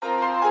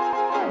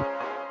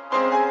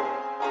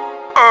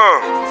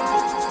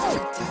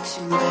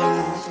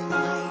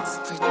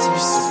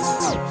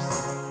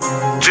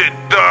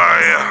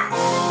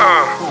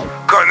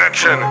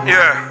Action, yeah.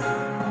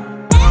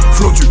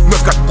 Flow du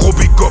 9-4, gros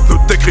big up de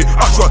teilcré,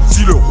 a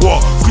choisi le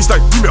roi.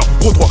 Freestyle numéro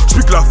 3,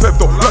 j'pique la fève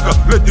dans la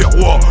galette des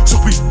rois.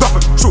 Surprise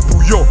d'affaire, chaud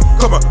bouillant,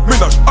 comme un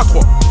ménage à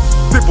 3.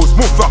 Dépose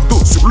mon fardeau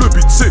sur le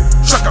beat, c'est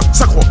chacun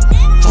sa croix.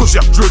 Je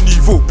recherche le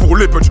niveau pour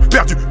les punchs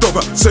perdus dans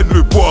vincennes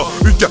le bois.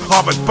 Une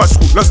caravane passe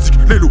roule, la stick,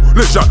 les loups,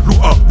 les jaloux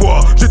à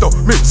bois. J'ai dans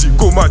mes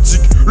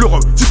psychomatiques, le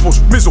rhum,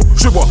 typonge, maison,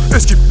 je bois,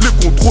 esquive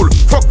les contrôles.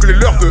 Fuck les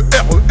leurs de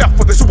RER,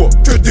 faut des sous-bois.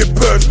 Que des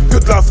punchs, que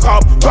de la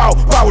frappe, pow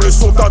pow, le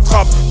son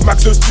t'attrape.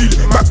 Max de style,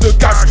 max de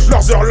cash,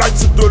 leurs airlines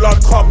sur de la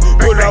trappe.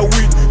 De la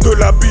weed, de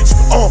la bitch,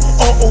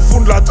 au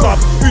fond de la trappe.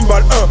 Une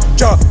balle, un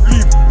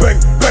calibre, bang,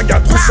 bang, à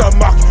tout sa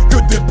marque. Que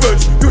des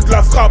punchs, que de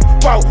la frappe,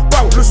 pow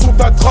pow, le son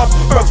t'attrape.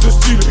 Max de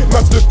style,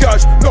 max de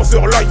cash, leurs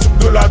airlines sur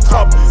de la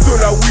trappe.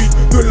 De la weed,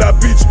 de la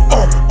bitch,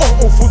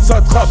 au fond de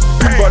sa trappe.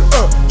 Une balle,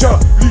 un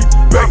calibre,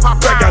 bang,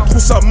 bang, à tout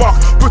sa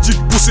marque. Petit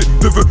poussé,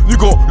 devenu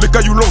grand, les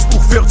cailloux lancent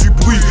pour faire du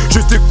bruit.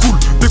 J'étais cool,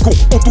 des cons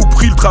ont tout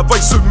pris, le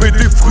travail se met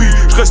des fruits.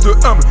 Je reste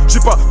humble, j'ai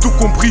pas tout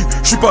compris,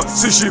 je suis pas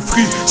séché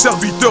free.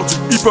 Serviteur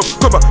du hip hop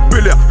comme un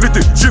Bel Air,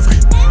 l'été j'ai free.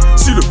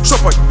 Si le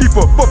champagne hip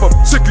hop pop pop,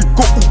 c'est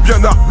clico ou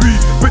bien à lui.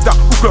 Pétard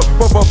ou club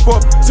pop pop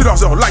pop, c'est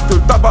leurs heures like de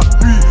tabac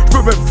lui.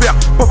 J'peux même faire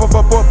pop pop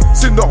pop pop,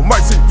 c'est normal,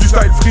 c'est du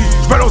style free.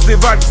 J'balance des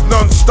vibes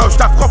non-stop,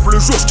 j't'affrappe le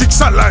jour, j'kick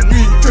ça la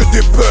nuit. Que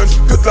des punch,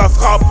 que de la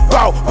frappe,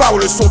 pow pow,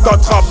 le son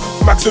t'attrape.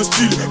 Max de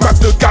style, max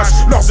de cash,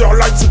 leurs heures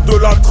like sur de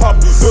la trappe.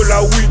 De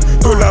la weed,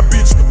 de la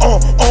bitch,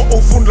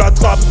 au fond de la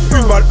trappe.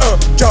 Une balle, un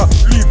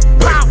calibre,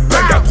 bang,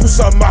 bang, à trou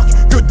sa marque.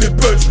 Que des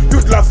punch, que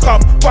de la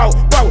frappe, pow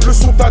pow, le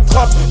son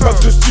t'attrape. Max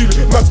de style,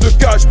 max de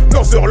cash,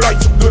 leurs heures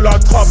like sur de la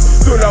trappe.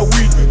 De la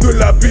weed, de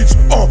la bitch,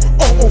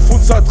 au fond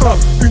de sa trappe.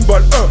 Une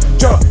balle, un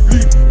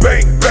calibre,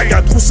 bang, bang,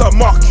 à trou sa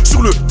marque.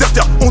 Sur le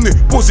terre-terre, on est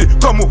posé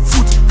comme au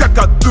foot.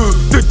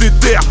 4-4-2,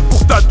 TDR,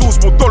 pour ta dose,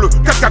 monte dans le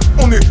 4-4,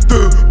 on est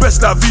deux. Baisse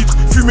la vitre,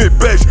 fumée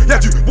beige, y'a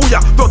du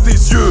brouillard dans tes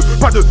yeux.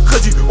 Pas de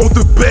crédit, on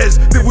te baise,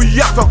 des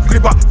brouillards dans les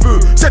bas-feux.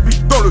 7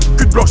 bits dans le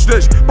cul de Blanche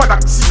Neige, pas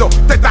d'accident,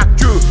 tête à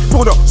queue.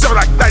 Pour nos heures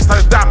like dice, t'as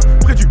la dame,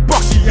 près du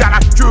port s'il y a la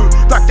queue.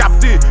 T'as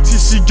capté,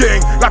 si gang,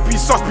 la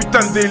puissance, putain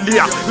de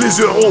délire. Les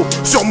euros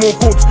sur mon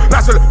compte,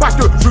 la seule page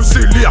que je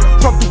sais lire.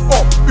 J'en tout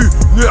en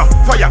 1 heure,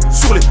 faille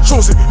sur les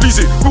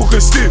Champs-Élysées. Pour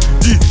rester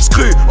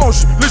discret, en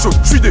les jaunes,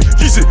 j'suis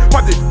déguisé.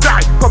 Pas des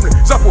carrés comme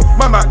les infos,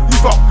 ma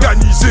manif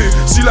organisée.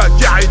 Si la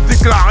guerre est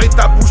déclarée,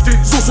 ta bouche, tes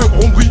os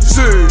seront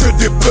brisés. Que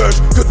des punch,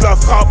 que de la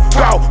frappe,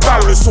 pow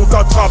pow, le son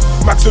t'attrape.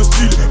 Max de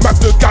style, max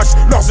de cash,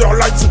 leurs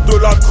airlines sur de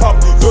la trappe.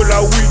 De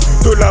la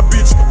weed, de la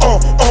bitch,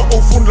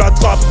 au fond de la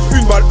trappe.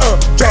 Une balle,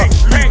 un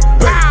calibre,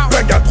 bang,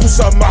 bang, à trou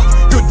sa marque.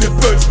 Que des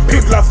punch,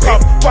 que de la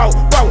frappe, pow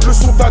pow, le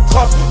son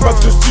t'attrape. Max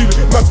de style,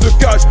 max de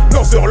cash,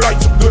 leurs airlines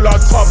sur de la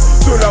trappe.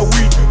 De la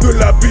weed, de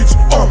la bitch,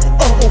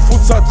 au fond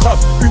de sa trappe.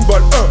 Une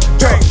balle, un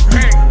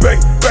calibre, bang,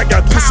 bang,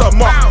 à trou sa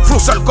marque. Flow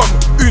sale comme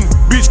une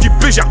bitch qui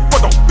pégère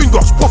pendant une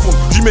gorge profonde.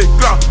 J'y mets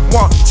la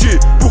moitié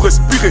pour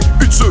respirer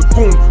une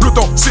seconde. Le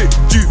temps c'est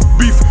du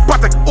bif,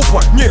 patek au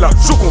poignet la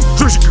joconde.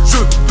 Je gicle, je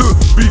te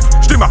bif,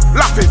 je démarre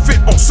la fait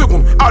en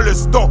seconde. À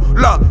l'aise dans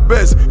la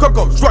baise, comme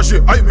quand je dois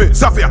gérer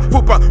mes affaires.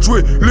 Faut pas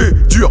jouer les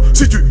durs,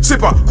 si tu sais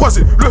pas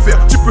croiser le fer,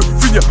 tu peux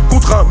finir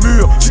contre un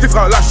mur. Si tes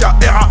freins lâchent y'a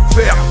R à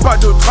faire, pas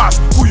de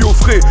traces, couille au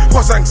frais,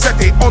 3, 5, 7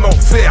 et en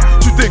enfer.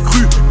 Tu t'es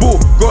cru beau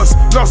gosse,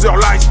 Northern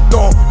Lights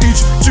dans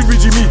Hitch Tu lui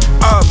dis Mi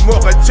Amor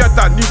Elle, tiens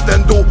ta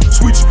Nintendo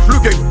Switch. Le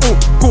game on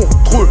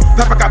contrôle,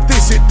 t'as pas capté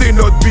c'était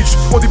notre bitch.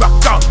 On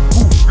débarque à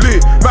rouler,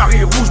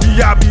 Marie Rouge,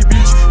 Miami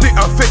Beach. T'es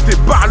infecté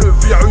par le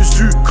virus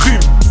du crime.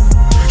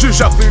 J'ai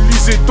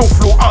javelisé ton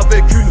flow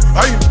avec une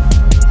rime.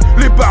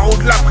 Les barreaux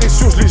de la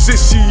pression, je les ai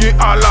sciés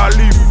à la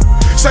lime.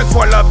 5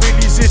 fois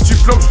labellisé, tu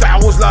flammes,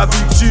 j't'arrose la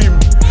victime.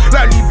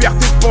 La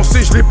liberté de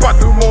penser, je l'ai pas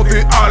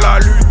demandé à la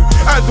lune.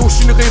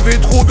 Indochine rêvait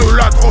trop de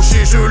la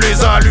tranchée, je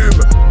les allume.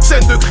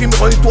 Scène de crime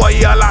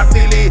nettoyée à la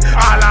télé,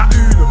 à la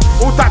une.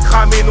 On t'a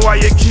cramé,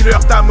 noyé, killer,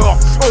 ta mort,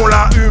 on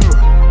la hume.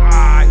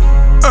 Aïe.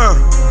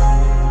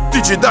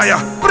 DJ Daya,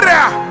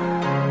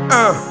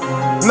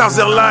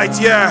 Northern Light,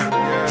 yeah.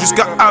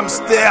 Jusqu'à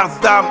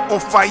Amsterdam, on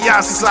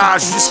faillasse ça,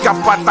 jusqu'à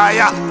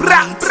Pattaya.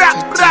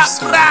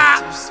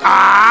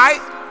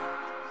 Aïe.